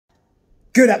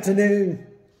Good afternoon,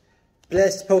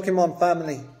 blessed Pokemon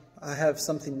family. I have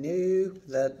something new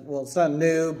that, well, it's not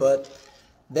new, but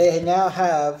they now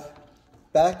have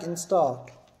back in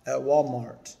stock at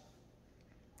Walmart.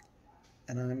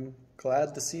 And I'm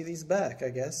glad to see these back,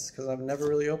 I guess, because I've never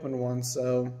really opened one,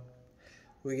 so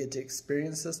we get to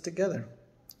experience this together.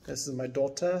 This is my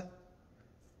daughter,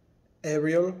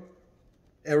 Ariel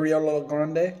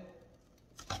Grande.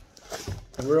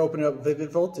 And we're opening up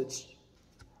Vivid Voltage,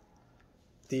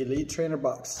 the Elite Trainer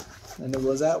box. And it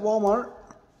was at Walmart,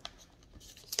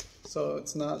 so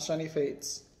it's not Shiny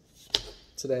Fates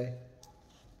today.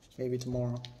 Maybe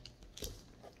tomorrow.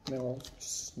 No,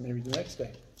 maybe the next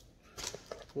day.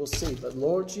 We'll see. But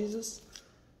Lord Jesus,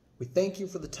 we thank you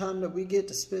for the time that we get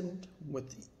to spend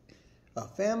with our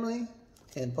family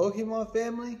and Pokemon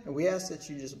family. And we ask that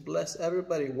you just bless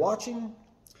everybody watching.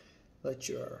 Let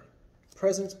your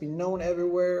presence be known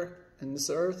everywhere in this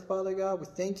earth, Father God. We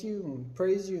thank you and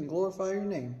praise you and glorify your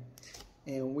name.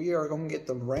 And we are going to get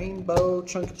the rainbow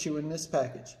Chunkachu in this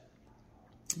package.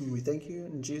 And we thank you.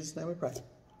 In Jesus' name we pray.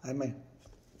 Amen.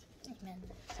 Amen.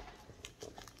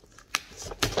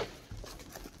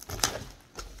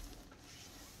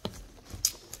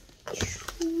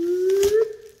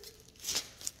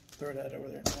 Throw that over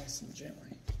there nice and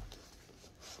gently.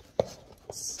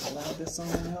 Slide this on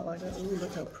out like that. Ooh,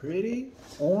 look how pretty.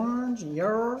 Orange and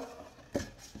yellow.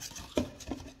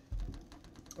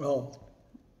 Oh,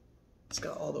 it's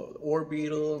got all the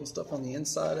orbital and stuff on the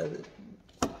inside of it.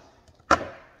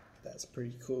 That's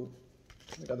pretty cool.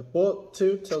 We got the book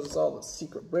too, tells us all the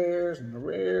secret rares and the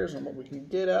rares and what we can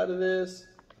get out of this.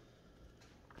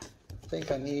 I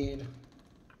think I need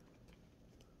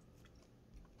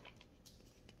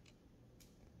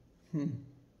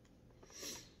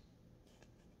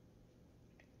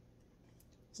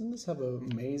Doesn't this have an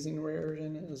amazing rare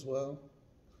in it as well?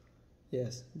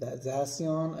 Yes, that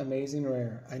Zacian amazing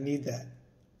rare. I need that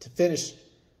to finish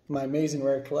my amazing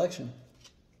rare collection.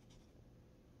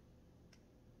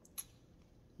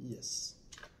 Yes.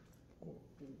 Oh,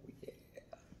 yeah.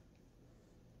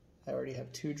 I already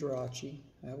have 2 Jirachi.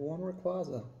 I have 1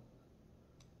 Rayquaza.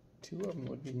 2 of them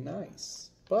would be nice.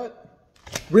 But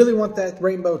really want that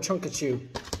rainbow Chunkachu.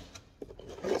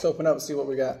 Let's open up and see what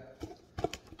we got.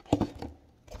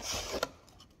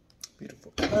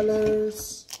 Beautiful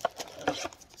colors.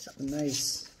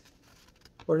 Nice.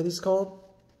 What are these called?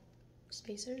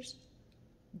 Spacers,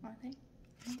 aren't they?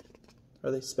 Are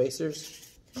they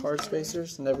spacers? Card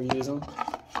spacers? Never use them.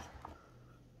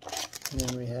 And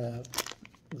then we have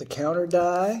the counter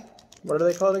die. What are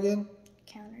they called again?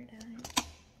 Counter die.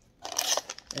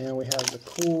 And we have the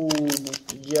cool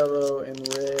yellow and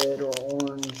red or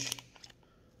orange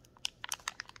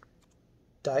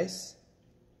dice.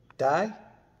 Die?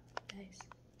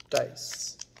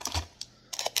 Dice.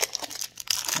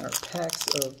 Our packs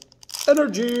of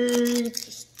energy.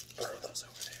 Just throw those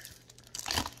over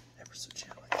there. Ever so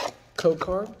gently. Code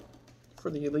card for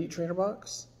the Elite Trainer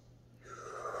box.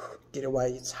 Get it while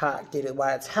it's hot. Get it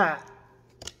while it's hot.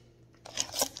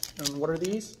 And what are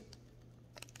these?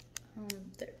 I don't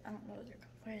know what they're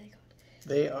called. What are they called?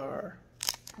 They are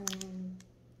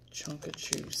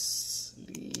Chunkachu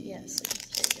sleeves. Yes,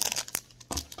 there you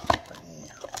go.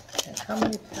 Bam. And how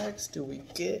many packs do we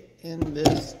get in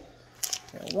this?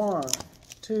 1,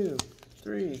 2,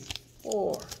 3,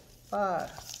 4,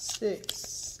 5, 6,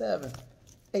 7,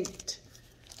 8.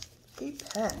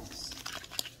 8 packs.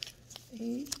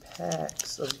 8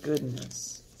 packs of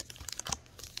goodness.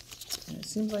 And it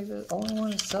seems like the only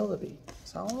one is Celebi.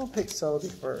 So I'm going to pick Celebi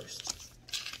first.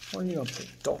 What are you going to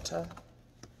pick, Dota?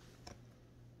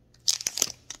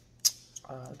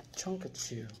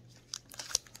 Chunkachu.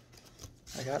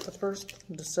 I got the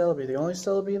Celebi, the only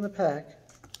Celebi in the pack.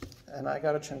 And I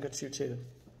got a Chunkachu too.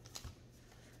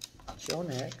 Joe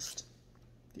next.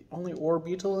 The only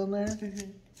orbital in there.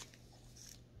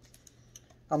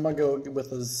 I'm gonna go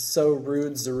with a So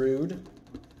Rude Zarude.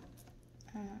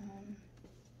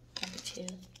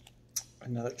 Chunkachu.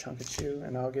 Another Chunkachu,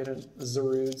 and I'll get a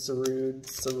Zarude.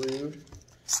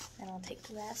 And I'll take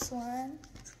the last one.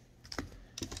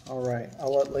 Alright,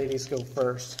 I'll let ladies go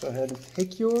first. Go ahead and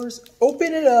pick yours.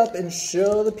 Open it up and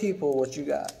show the people what you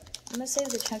got. I'm going to save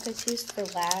the Chunkachus for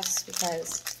last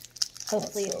because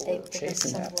hopefully if they give us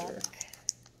some luck,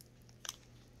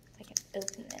 I can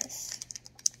open this.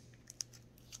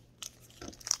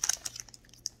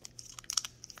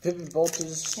 Vivid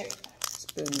Voltage. There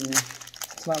we go.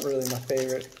 It's not really my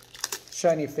favorite.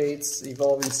 Shiny Fates,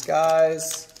 Evolving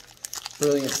Skies,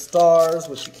 Brilliant Stars,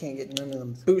 which you can't get none of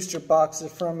them booster boxes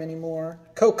from anymore.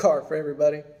 Code card for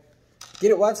everybody.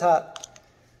 Get it while it's hot.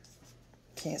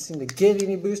 Can't seem to get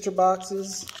any booster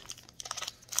boxes.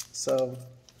 So.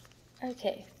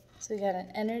 Okay, so we got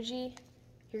an energy.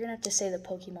 You're gonna have to say the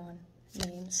Pokemon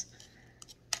names.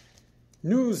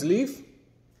 Newsleaf.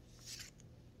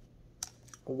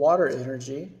 Water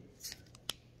energy.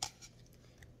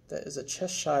 That is a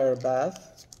Cheshire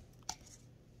Bath.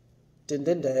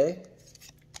 Dindinde.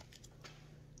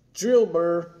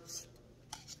 Drillbur.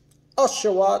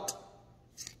 Oshawott.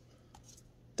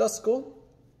 Duskull.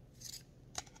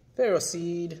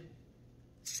 Ferroseed.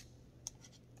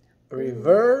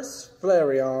 Reverse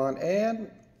Flareon.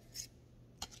 And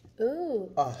ooh,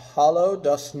 a hollow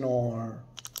Dusknoir.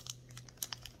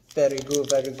 Very good,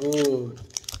 very good.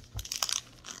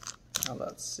 Now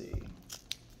let's see.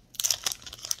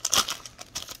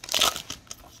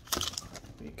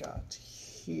 We got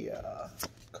here.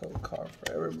 Code card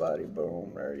for everybody.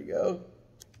 Boom, there you go.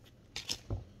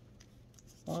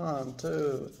 1,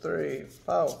 2, 3,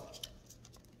 4.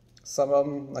 Some of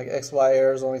them, like XY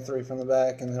Air, is only 3 from the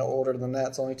back, and then older than that,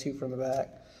 it's only 2 from the back.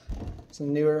 So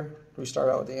newer, we start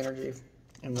out with the energy,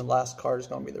 and the last card is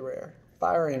going to be the rare.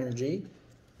 Fire energy.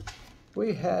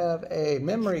 We have a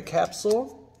memory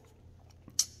capsule.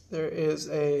 There is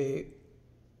a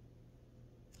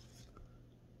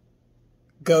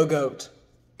Go-Goat.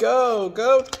 Go,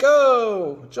 goat,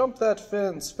 go! Jump that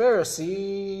fence.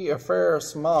 Pharisee, or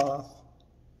Ferris Moth.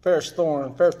 Ferris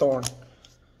Thorn, Fair Thorn.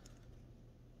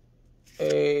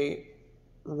 A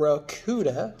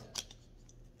Rakuda.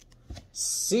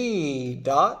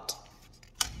 C-Dot.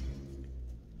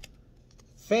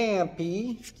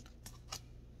 Fampy.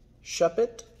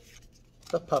 Shuppet,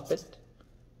 the Puppet.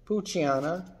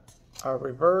 Poochyena. Our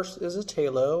reverse is a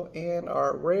Talo, and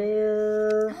our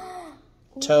rare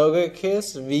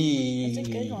Togekiss V. that's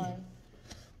a good one.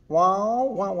 Wow,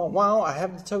 wow, wow, wow. I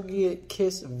have the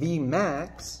Togekiss V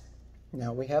Max.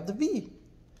 Now we have the V.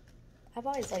 I've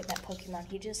always liked that Pokemon.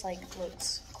 He just like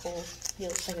looks cool. He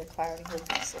looks like a cloud. He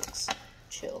just looks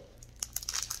chill.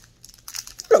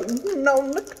 Floating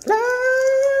on the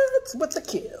clouds with a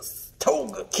kiss.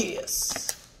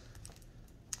 Togekiss.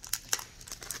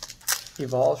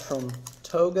 Evolved from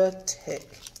Togetic,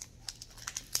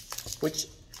 which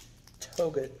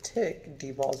Togetic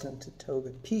devolves into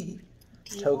Togepi.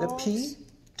 Togepi,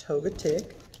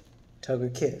 Togetic,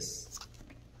 Togekiss.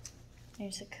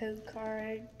 There's a code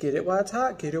card. Get it while it's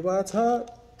hot, get it while it's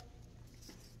hot.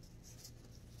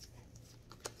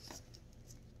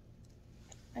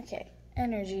 Okay,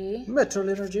 energy. Metal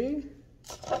energy.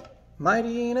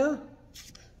 Mightyena.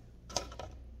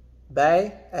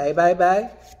 Bay, bay.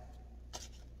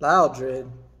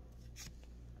 Loudred.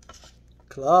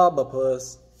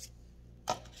 Clobopus.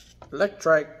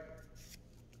 Electrike.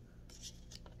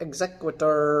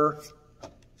 Executor.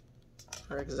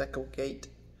 Or Execucate.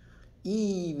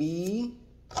 Eevee.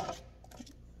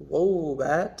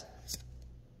 Woobat.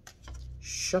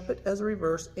 Shuppet as a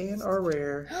reverse and our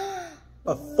rare.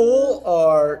 A full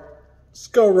art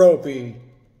Skoropy.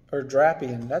 Or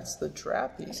Drapion. That's the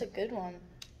Drapion. That's a good one.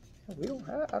 I don't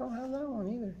have that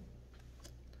one either.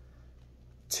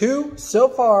 2 so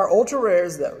far ultra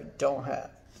rares that we don't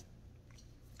have.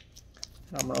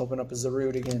 And I'm gonna open up a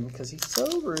Zarude again because he's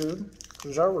so rude.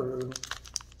 Zarude.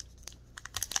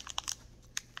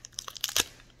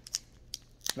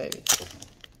 Maybe.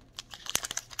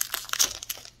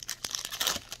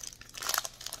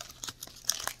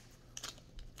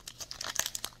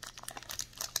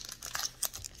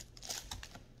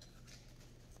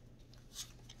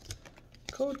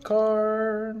 Code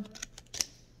card.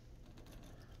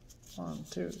 1,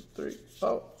 2, 3,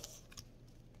 4.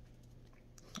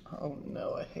 Oh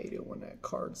no, I hate it when that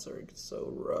card's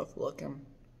so rough looking.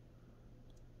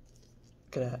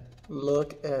 Look at that.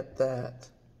 Look at that.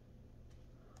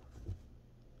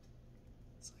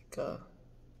 It's like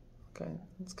okay,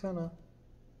 it's kinda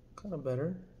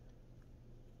better.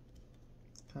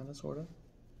 Kinda sorta.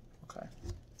 Okay.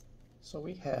 So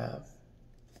we have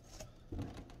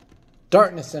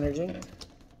Darkness energy.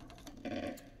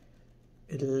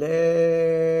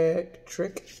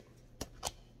 Electric.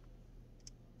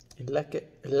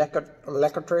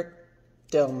 Electric.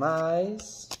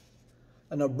 Delmise.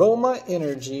 An Aroma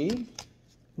energy.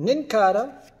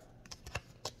 Nincada.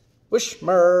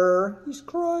 Wishmer. He's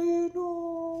crying.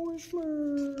 Oh,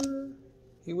 Wishmer.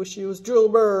 He wished he was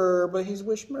Drillbur, but he's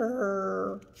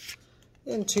Wishmer.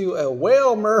 Into a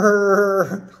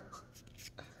Whalmer.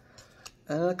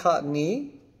 And a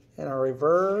Cottony. And our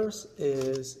reverse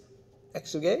is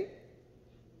Exugate.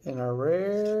 And our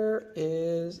rare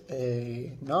is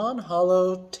a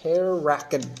non-hollow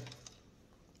Terrakin.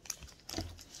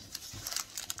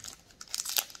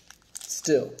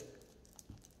 Still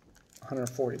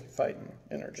 140 fighting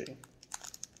energy.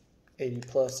 80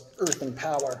 plus earth and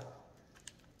power.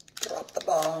 Drop the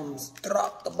bombs.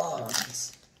 Drop the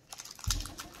bombs.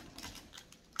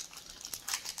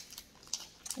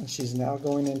 And she's now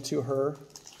going into her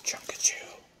Chunkachu.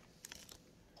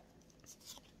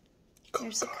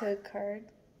 There's a code card.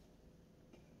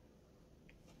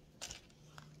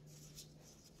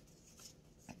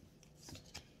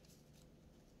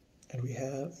 And we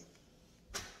have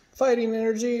Fighting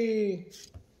Energy,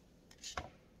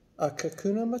 a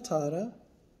Kakuna Matata,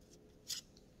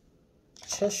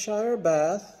 Cheshire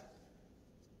Bath,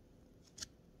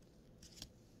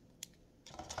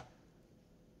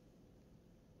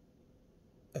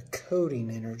 a Coding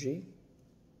Energy,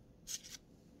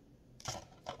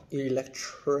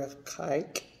 Electric,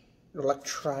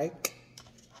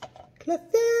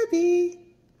 Clefairy,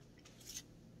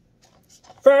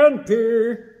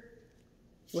 Phanpy,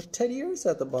 with teddy ears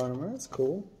at the bottom. That's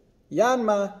cool.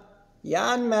 Yanma,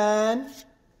 Yanman,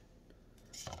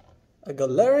 a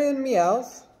Galarian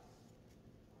Meowth,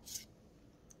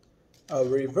 a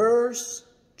reverse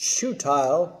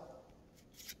Chewtile,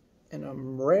 and a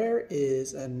rare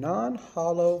is a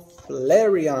non-hollow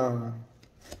Flareon.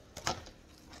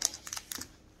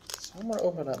 So I'm going to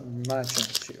open up my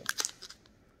Chunkachu.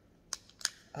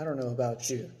 I don't know about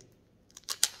you,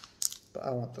 but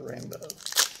I want the rainbow.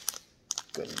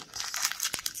 Goodness.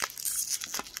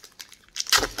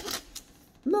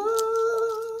 No.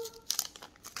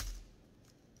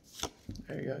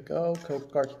 There you go. Code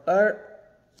card start.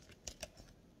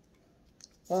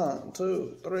 1,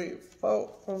 2, 3, 4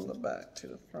 from the back to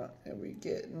the front. And we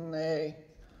get a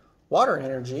Water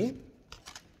Energy,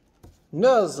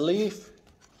 Nuzleaf,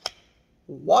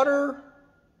 Water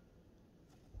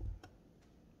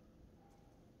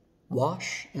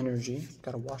Wash Energy.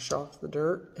 Got to wash off the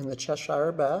dirt in the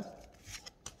Cheshire Bath.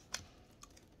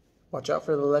 Watch out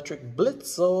for the Electric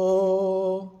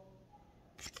Blitzel.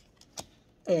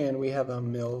 And we have a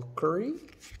Milcery,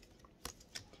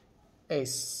 a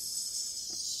Skidoo,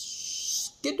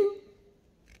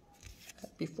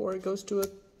 before it goes to a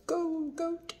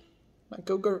Go-Goat, not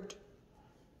Go-Gurt.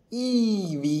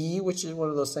 Eevee, which is one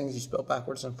of those things you spell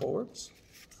backwards and forwards,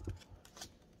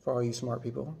 for all you smart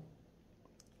people.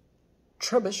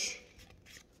 Trubbish.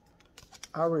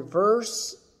 Our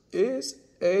reverse is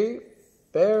a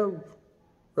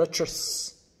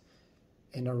Ferretress.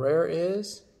 And a rare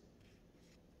is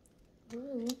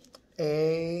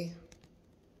a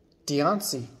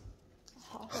Deontay.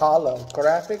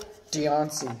 Holographic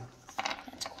Deontay.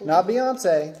 Cool. Not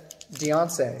Beyonce.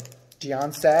 Deontay.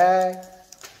 Deontay.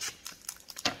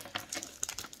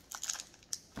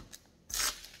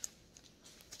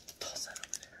 Toss that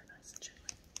over there, nice and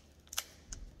gently.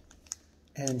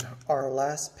 And our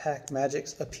last pack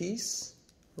magics a piece.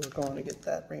 We're going to get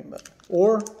that rainbow.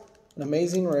 Or an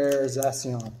amazing rare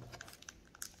Zacian.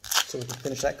 So we can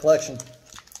finish that collection.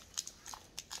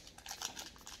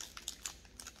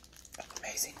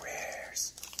 Amazing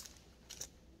rares.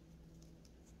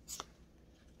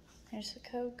 There's the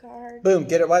code card. Boom,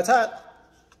 get it while it's hot.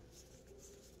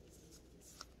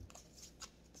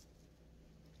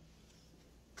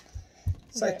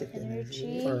 Psychic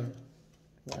energy. Or,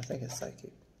 well, I think it's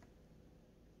psychic.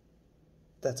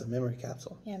 That's a memory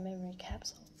capsule. Yeah, memory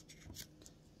capsule.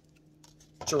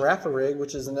 Girafarig,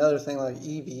 which is another thing like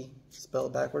Eevee,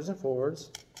 spelled backwards and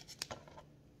forwards.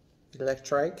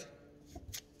 Electric,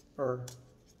 or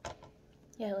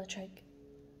yeah, electric.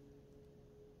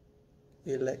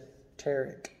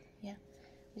 Electeric. Yeah,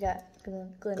 we got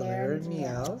Galarian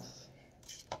Meowth,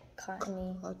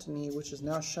 Cottony, which is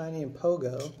now shiny in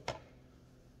Pogo.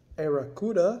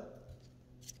 Aracuda,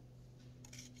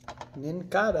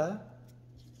 Nincada,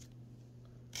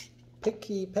 Pick,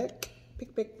 he's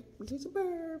a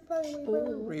bird, fly away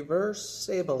bird. Reverse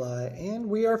Sableye, and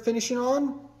we are finishing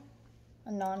on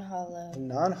a non-hollow. A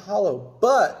non-hollow,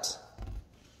 but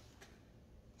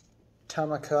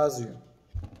Tamakazu.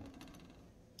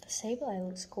 The Sableye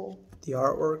looks cool. The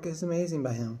artwork is amazing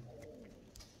by him.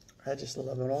 I just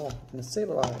love it all. And the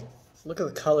Sableye, look at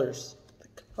the colors. The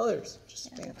colors, just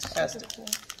fantastic. Cool.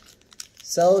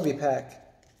 Celebi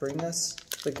pack, bring us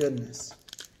the goodness.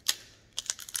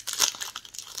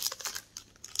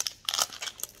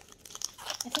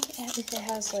 I think if it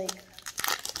has like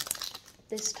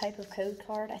this type of code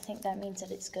card, I think that means that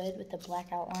it's good with the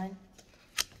black outline.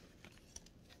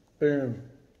 Boom.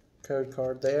 Code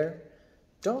card there.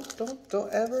 Don't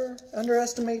ever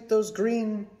underestimate those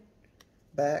green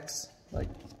backs. Like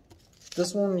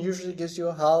this one usually gives you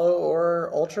a hollow or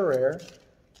ultra rare.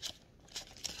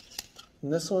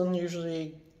 And this one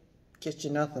usually gets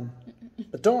you nothing.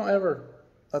 But don't ever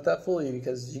let that fool you,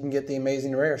 because you can get the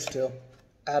amazing rare still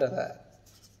out of that.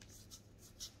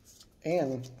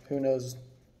 And who knows,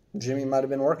 Jimmy might have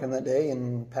been working that day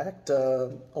and packed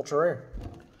ultra rare.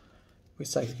 We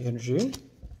psychic energy.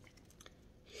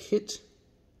 Hit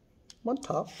one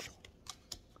top.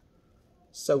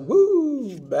 So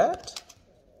woo bat.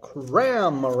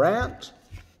 Cramorant.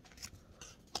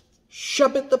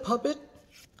 Shubbit the puppet.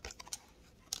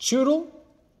 Choodle.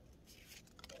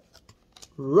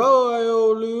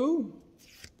 Royaloo.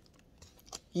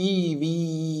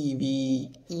 Eevee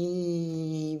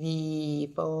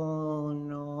phone.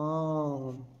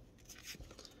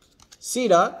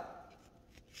 C-Dot.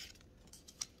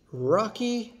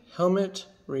 Rocky Helmet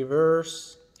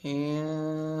Reverse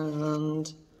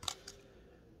and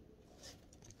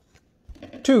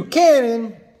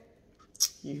Toucannon.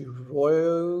 You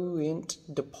ruined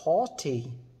the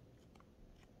party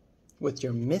with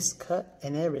your miscut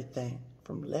and everything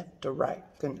from left to right.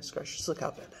 Goodness gracious, look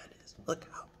how bad that is. Look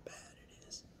how bad it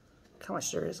is. Look how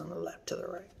much there is on the left to the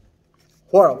right.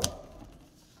 Horrible.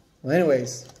 Well,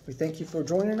 anyways, we thank you for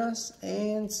joining us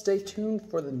and stay tuned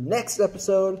for the next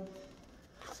episode.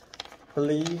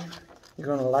 Believe you're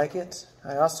going to like it.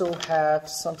 I also have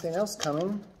something else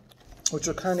coming, which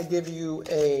will kind of give you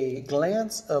a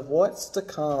glance of what's to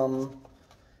come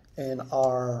in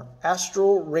our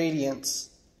Astral Radiance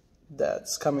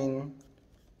that's coming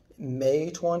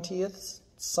May 20th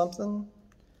something,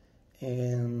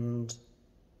 and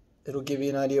it'll give you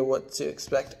an idea what to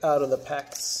expect out of the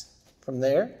packs from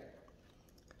there.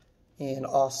 And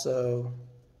also,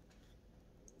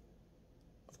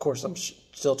 of course, I'm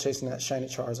still chasing that shiny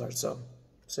Charizard, so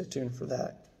stay tuned for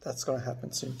that. That's going to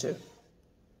happen soon too.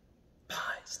 Bye.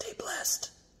 Stay blessed.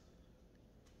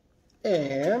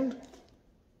 And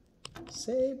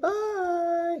say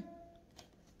bye.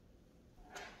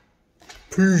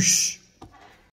 Peace.